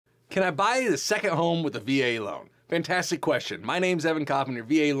Can I buy the second home with a VA loan? Fantastic question. My name's Evan Kaufman, your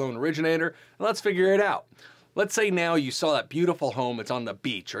VA loan originator, and let's figure it out. Let's say now you saw that beautiful home, it's on the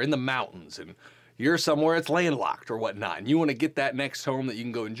beach or in the mountains, and you're somewhere it's landlocked or whatnot, and you want to get that next home that you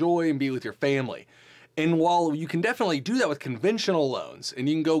can go enjoy and be with your family. And while you can definitely do that with conventional loans, and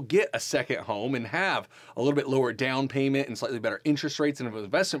you can go get a second home and have a little bit lower down payment and slightly better interest rates than an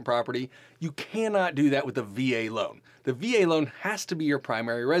investment property, you cannot do that with the VA loan. The VA loan has to be your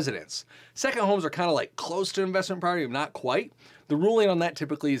primary residence. Second homes are kind of like close to investment property, but not quite. The ruling on that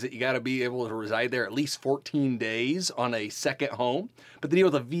typically is that you got to be able to reside there at least 14 days on a second home. But the deal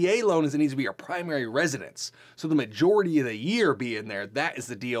with a VA loan is it needs to be your primary residence. So the majority of the year being there, that is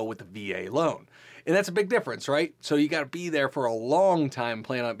the deal with the VA loan. And that's a big difference, right? So you got to be there for a long time,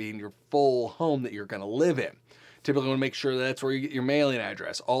 plan on it being your full home that you're going to live in. Typically want to make sure that's where you get your mailing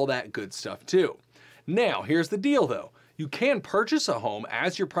address, all that good stuff too. Now, here's the deal though. You can purchase a home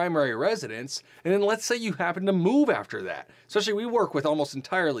as your primary residence, and then let's say you happen to move after that. Especially we work with almost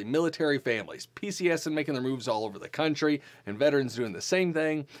entirely military families, PCS and making their moves all over the country, and veterans doing the same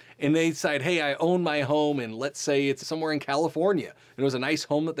thing. And they decide, hey, I own my home, and let's say it's somewhere in California. And it was a nice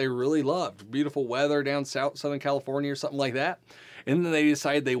home that they really loved, beautiful weather down Southern California or something like that. And then they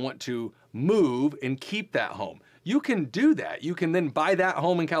decide they want to move and keep that home. You can do that. You can then buy that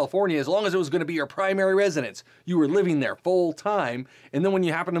home in California as long as it was going to be your primary residence. You were living there full time, and then when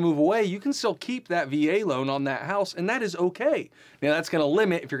you happen to move away, you can still keep that VA loan on that house, and that is okay. Now that's going to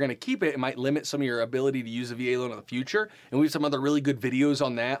limit, if you're going to keep it, it might limit some of your ability to use a VA loan in the future, and we have some other really good videos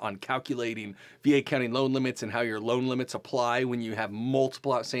on that, on calculating VA county loan limits and how your loan limits apply when you have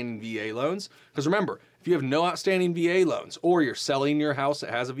multiple outstanding VA loans. Because remember, if you have no outstanding VA loans, or you're selling your house that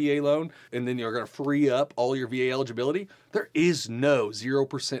has a VA loan, and then you're going to free up all your VA eligibility, there is no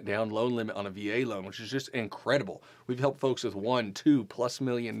 0% down loan limit on a VA loan, which is just incredible. We've helped folks with $1, $2+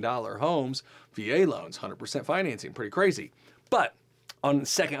 million homes, VA loans, 100% financing, pretty crazy. But on the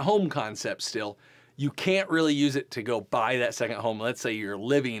second home concept still, you can't really use it to go buy that second home. Let's say you're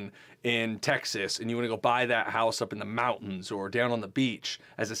living in Texas and you want to go buy that house up in the mountains or down on the beach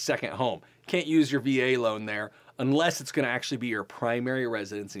as a second home. Can't use your VA loan there unless it's going to actually be your primary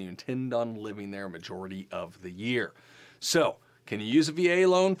residence and you intend on living there a majority of the year. So, can you use a VA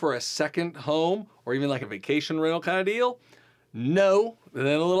loan for a second home or even like a vacation rental kind of deal? No. And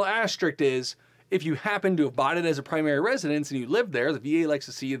then a little asterisk is, if you happen to have bought it as a primary residence and you live there, the VA likes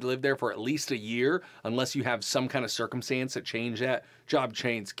to see you live there for at least a year, unless you have some kind of circumstance that change that. Job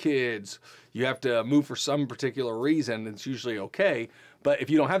change, kids, you have to move for some particular reason, it's usually okay. But if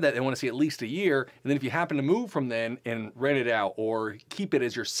you don't have that, they want to see at least a year. And then if you happen to move from then and rent it out or keep it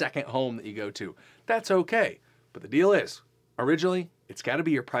as your second home that you go to, that's okay. But the deal is, originally, it's got to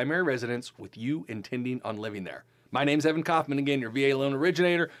be your primary residence with you intending on living there. My name's Evan Kaufman, again, your VA loan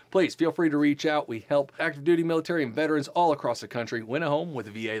originator. Please feel free to reach out. We help active duty military and veterans all across the country win a home with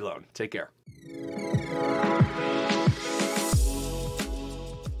a VA loan. Take care.